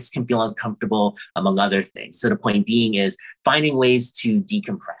and wrists can feel uncomfortable, among other things. So the point being is finding ways to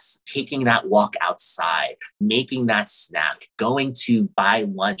decompress, taking that walk outside, making that snack, going to buy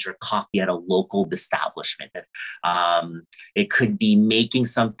lunch or coffee at a local establishment. It could be making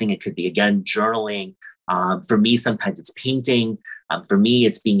something. It could be, again, journaling. For me, sometimes it's painting. For me,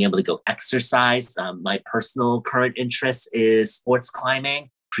 it's being able to go exercise. My personal current interest is sports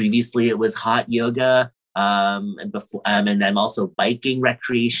climbing. Previously, it was hot yoga, and I'm also biking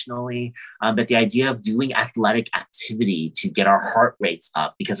recreationally. But the idea of doing athletic activity to get our heart rates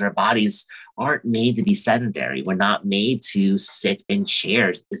up, because our bodies aren't made to be sedentary. We're not made to sit in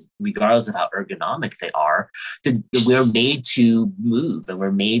chairs, regardless of how ergonomic they are. We're made to move, and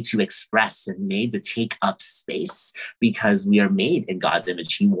we're made to express, and made to take up space because we are made in God's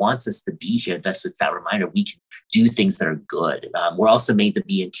image. He wants us to be here. Thus, it's that reminder we can do things that are good. We're also made to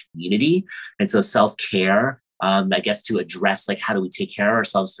be in community. And so self-care, I guess, to address like how do we take care of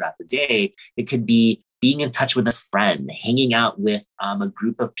ourselves throughout the day, it could be being in touch with a friend, hanging out with a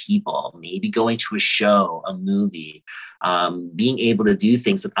group of people, maybe going to a show, a movie, being able to do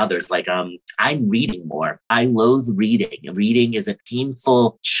things with others. Like I'm reading more. I loathe reading. Reading is a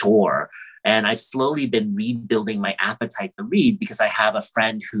painful chore. And I've slowly been rebuilding my appetite to read because I have a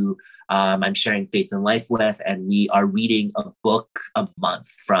friend who I'm sharing Faith and Life with, and we are reading a book a month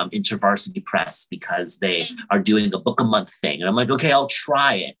from InterVarsity Press because they are doing a book a month thing. And I'm like, okay, I'll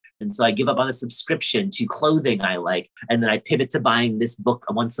try it. And so I give up on a subscription to clothing I like, and then I pivot to buying this book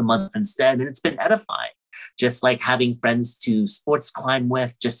once a month instead. And it's been edifying. Just like having friends to sports climb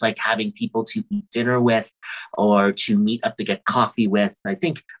with, just like having people to eat dinner with or to meet up to get coffee with. I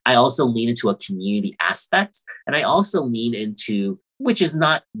think I also lean into a community aspect, and I also lean into, which is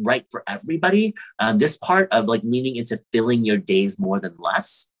not right for everybody, this part of like leaning into filling your days more than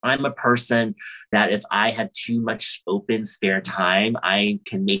less. I'm a person that if I have too much open spare time, I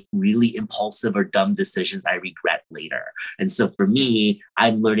can make really impulsive or dumb decisions I regret later. And so for me,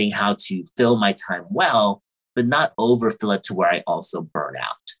 I'm learning how to fill my time well, but not overfill it to where I also burn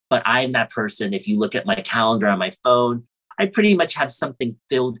out. But I'm that person, if you look at my calendar on my phone, I pretty much have something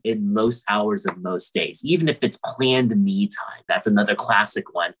filled in most hours of most days, even if it's planned me time. That's another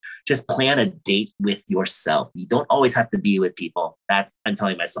classic one. Just plan a date with yourself. You don't always have to be with people. I'm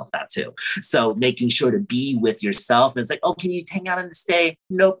telling myself that too. So making sure to be with yourself. And it's like, oh, can you hang out on this day?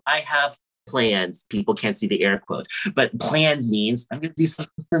 Nope, I have plans. People can't see the air quotes, but plans means I'm going to do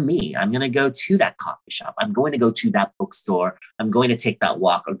something for me. I'm going to go to that coffee shop. I'm going to go to that bookstore. I'm going to take that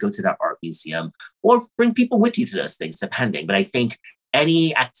walk or go to that art museum, or bring people with you to those things, depending. But I think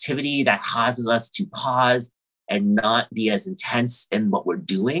any activity that causes us to pause and not be as intense in what we're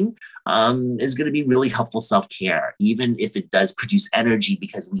doing, is going to be really helpful self-care, even if it does produce energy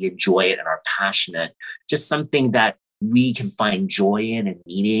because we enjoy it and are passionate. Just something that we can find joy in and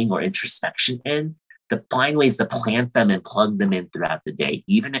meaning or introspection in, to find ways to plant them and plug them in throughout the day,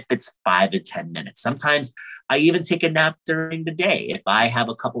 even if it's 5 to 10 minutes. Sometimes I even take a nap during the day. If I have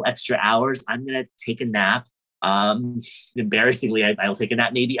a couple extra hours, I'm going to take a nap. Embarrassingly, I'll take a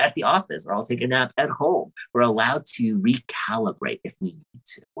nap maybe at the office, or I'll take a nap at home. We're allowed to recalibrate if we need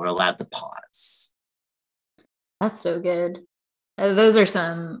to. We're allowed to pause. That's so good. Those are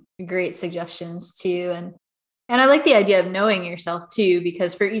some great suggestions too. And I like the idea of knowing yourself too,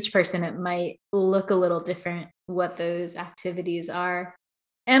 because for each person, it might look a little different what those activities are.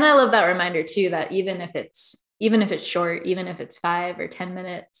 And I love that reminder too, that even if it's short, even if it's 5 or 10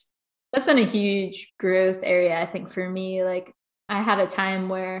 minutes, that's been a huge growth area, I think, for me. Like, I had a time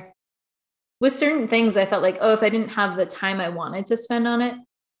where with certain things, I felt like, oh, if I didn't have the time I wanted to spend on it,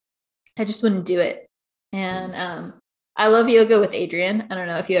 I just wouldn't do it. And I love yoga with Adriene. I don't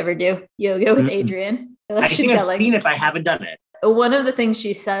know if you ever do yoga with Adriene. I think I've seen it, but I haven't done it. One of the things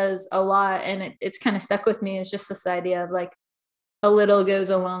she says a lot, and it's kind of stuck with me, is just this idea of like, a little goes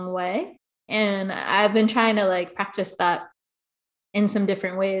a long way. And I've been trying to like practice that in some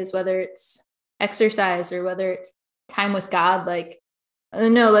different ways, whether it's exercise or whether it's time with God. Like,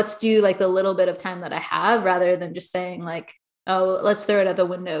 no, let's do like the little bit of time that I have, rather than just saying like, oh, let's throw it out the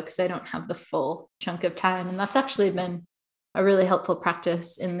window because I don't have the full chunk of time. And that's actually been a really helpful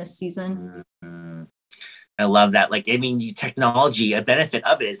practice in this season. Mm-hmm. I love that. Like, I mean, technology, a benefit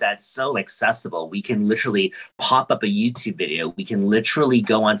of it is that it's so accessible. We can literally pop up a YouTube video. We can literally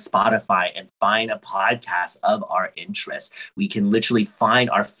go on Spotify and find a podcast of our interest. We can literally find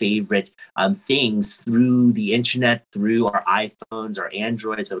our favorite things through the internet, through our iPhones or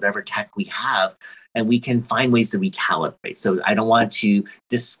Androids or whatever tech we have. And we can find ways to recalibrate. So I don't want to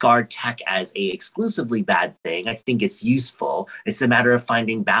discard tech as a exclusively bad thing. I think it's useful. It's a matter of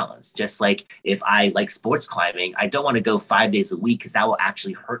finding balance. Just like if I like sports climbing, I don't want to go 5 days a week because that will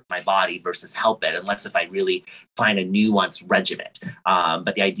actually hurt my body versus help it, unless if I really find a nuanced regimen.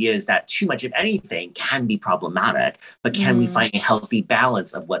 But the idea is that too much of anything can be problematic, but can we find a healthy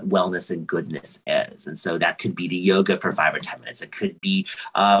balance of what wellness and goodness is? And so that could be the yoga for 5 or 10 minutes. It could be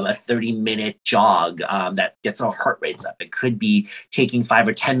a 30-minute jog that gets our heart rates up. It could be taking 5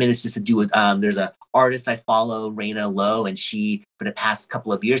 or 10 minutes just to do it. There's a artist I follow, Raina Lowe, and she, for the past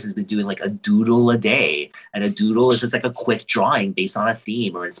couple of years, has been doing like a doodle a day. And a doodle is just like a quick drawing based on a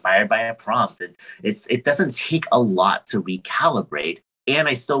theme or inspired by a prompt. And it doesn't take a lot to recalibrate. And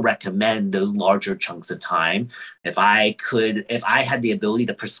I still recommend those larger chunks of time. If I had the ability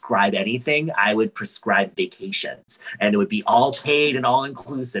to prescribe anything, I would prescribe vacations, and it would be all paid and all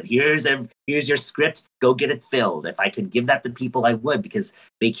inclusive. Here's your script, go get it filled. If I could give that to people, I would, because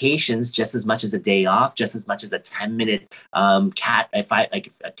vacations, just as much as a day off, just as much as a 10-minute a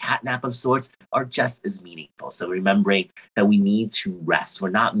cat nap of sorts, are just as meaningful. So remembering that we need to rest. We're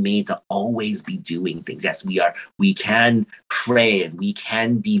not made to always be doing things. Yes, we can pray and we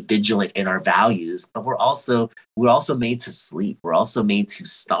can be vigilant in our values, but we're also made to sleep. We're also made to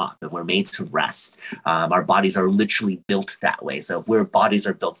stop, and we're made to rest. Our bodies are literally built that way. So if our bodies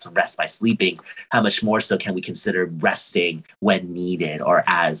are built to rest by sleeping, how much more so can we consider resting when needed or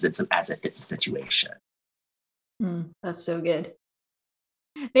as it fits a situation? That's so good.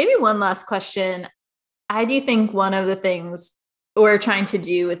 Maybe one last question. I do think one of the things we're trying to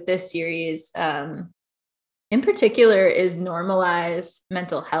do with this series, in particular, is normalize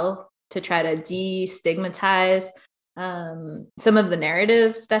mental health, to try to destigmatize some of the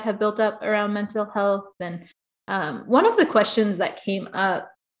narratives that have built up around mental health. And one of the questions that came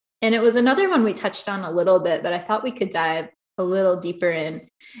up, and it was another one we touched on a little bit, but I thought we could dive a little deeper in,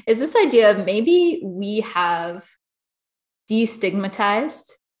 is this idea of maybe we have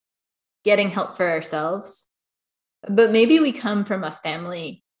destigmatized getting help for ourselves, but maybe we come from a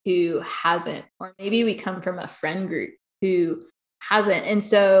family who hasn't, or maybe we come from a friend group who hasn't. And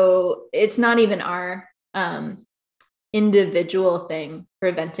so it's not even our individual thing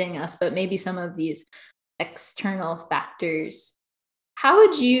preventing us, but maybe some of these external factors. How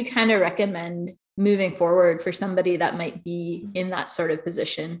would you kind of recommend moving forward for somebody that might be in that sort of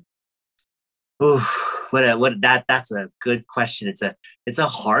position? That's a good question. It's a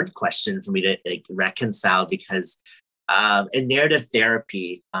hard question for me to reconcile, because in narrative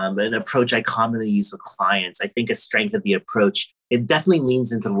therapy, an approach I commonly use with clients, I think a strength of the approach, it definitely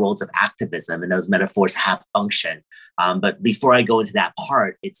leans into the roles of activism, and those metaphors have function. But before I go into that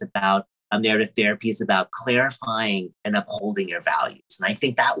part, it's about narrative therapy is about clarifying and upholding your values. And I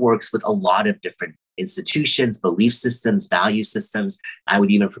think that works with a lot of different institutions, belief systems, value systems. I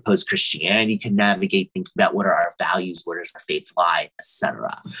would even propose Christianity can navigate thinking about what are our values, where does our faith lie,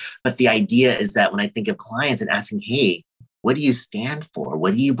 etc. But the idea is that when I think of clients and asking, hey, what do you stand for?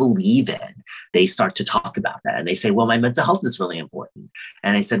 What do you believe in? They start to talk about that. And they say, well, my mental health is really important.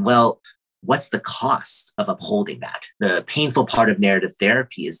 And I said, well, what's the cost of upholding that? The painful part of narrative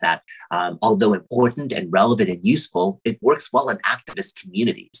therapy is that although important and relevant and useful, it works well in activist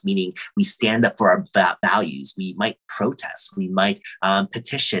communities, meaning we stand up for our values. We might protest. We might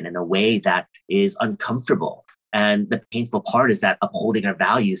petition in a way that is uncomfortable. And the painful part is that upholding our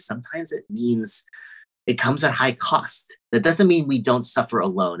values, sometimes it means it comes at high cost. That doesn't mean we don't suffer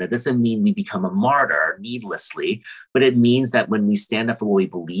alone. It doesn't mean we become a martyr needlessly, but it means that when we stand up for what we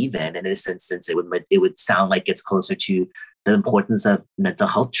believe in this instance, it would sound like it's closer to the importance of mental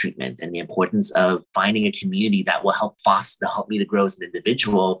health treatment and the importance of finding a community that will help me to grow as an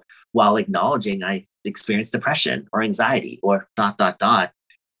individual while acknowledging I experience depression or anxiety or ...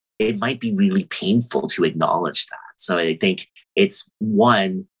 It might be really painful to acknowledge that. So I think it's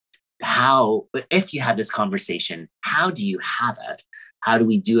one, if you have this conversation, how do you have it? How do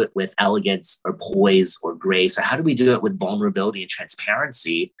we do it with elegance or poise or grace? Or how do we do it with vulnerability and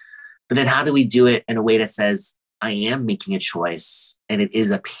transparency? But then how do we do it in a way that says, I am making a choice and it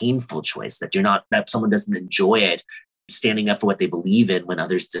is a painful choice, that someone doesn't enjoy it, standing up for what they believe in when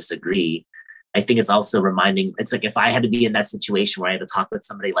others disagree. I think it's also reminding, it's like if I had to be in that situation where I had to talk with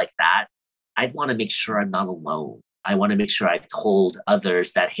somebody like that, I'd want to make sure I'm not alone. I want to make sure I've told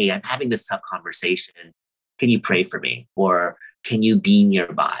others that, hey, I'm having this tough conversation. Can you pray for me? Or can you be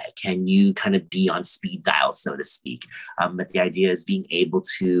nearby? Can you kind of be on speed dial, so to speak? But the idea is being able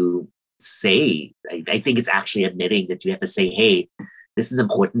to say, I think it's actually admitting that you have to say, hey, this is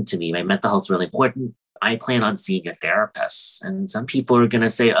important to me. My mental health is really important. I plan on seeing a therapist. And some people are going to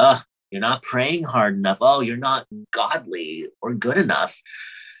say, oh, you're not praying hard enough. Oh, you're not godly or good enough.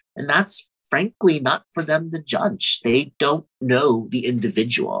 And that's frankly not for them to judge. They don't know the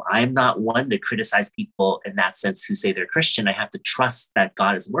individual. I'm not one to criticize people in that sense who say they're Christian. I have to trust that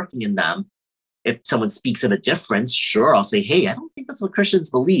God is working in them. If someone speaks of a difference, sure, I'll say, hey, I don't think that's what Christians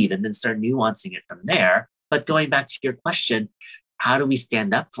believe, and then start nuancing it from there. But going back to your question, how do we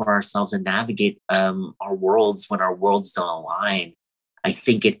stand up for ourselves and navigate our worlds when our worlds don't align? I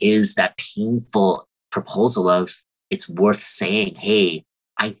think it is that painful proposal of it's worth saying, hey,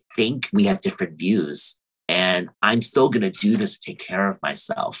 I think we have different views and I'm still going to do this to take care of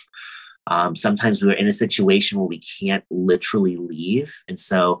myself. Sometimes we're in a situation where we can't literally leave. And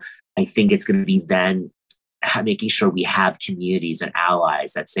so I think it's going to be then making sure we have communities and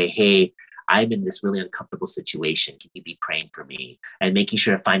allies that say, hey, I'm in this really uncomfortable situation. Can you be praying for me? And making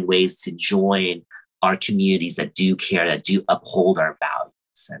sure to find ways to join our communities that do care, that do uphold our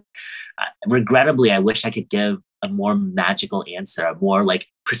values. And regrettably, I wish I could give a more magical answer, a more like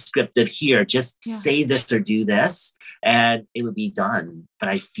prescriptive here, just say this or do this, and it would be done. But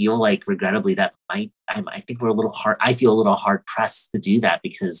I feel like regrettably that I think we're a little hard. I feel a little hard pressed to do that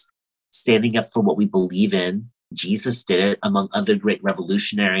because standing up for what we believe in, Jesus did it among other great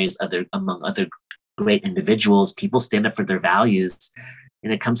revolutionaries, among other great individuals. People stand up for their values,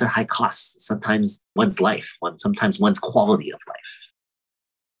 and it comes at high cost. Sometimes one's life, sometimes one's quality of life.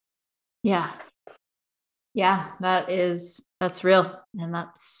 Yeah. Yeah, that's real. And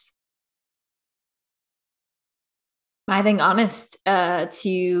that's, I think, honest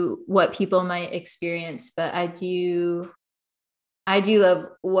to what people might experience. But I do love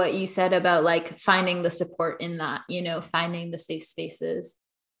what you said about like finding the support in that, finding the safe spaces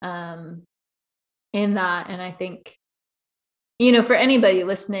in that. And I think, for anybody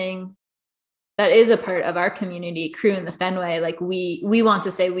listening that is a part of our community, Cru in the Fenway, like we want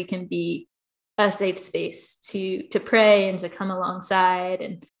to say we can be a safe space to pray and to come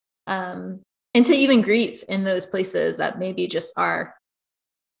alongside and to even grieve in those places that maybe just are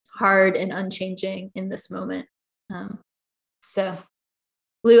hard and unchanging in this moment. So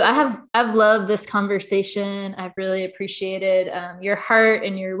Lou, I've loved this conversation. I've really appreciated your heart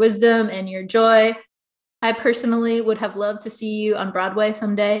and your wisdom and your joy. I personally would have loved to see you on Broadway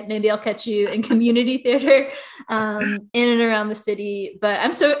someday. Maybe I'll catch you in community theater in and around the city. But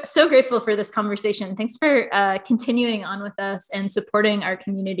I'm so grateful for this conversation. Thanks for continuing on with us and supporting our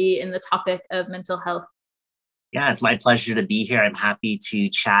community in the topic of mental health. Yeah, it's my pleasure to be here. I'm happy to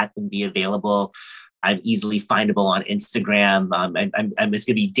chat and be available. I'm easily findable on Instagram. I'm just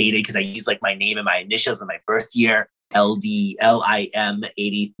going to be dated because I use like my name and my initials and my birth year. LDLIM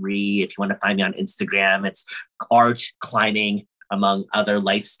 83. If you want to find me on Instagram, it's art climbing among other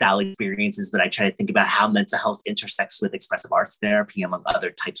lifestyle experiences, but I try to think about how mental health intersects with expressive arts therapy, among other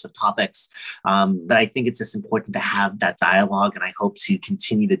types of topics. But I think it's just important to have that dialogue, and I hope to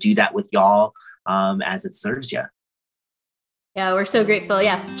continue to do that with y'all as it serves you. Yeah, we're so grateful.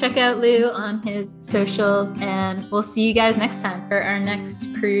 Yeah, check out Lou on his socials, and we'll see you guys next time for our next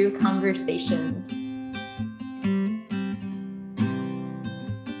Crew Conversations.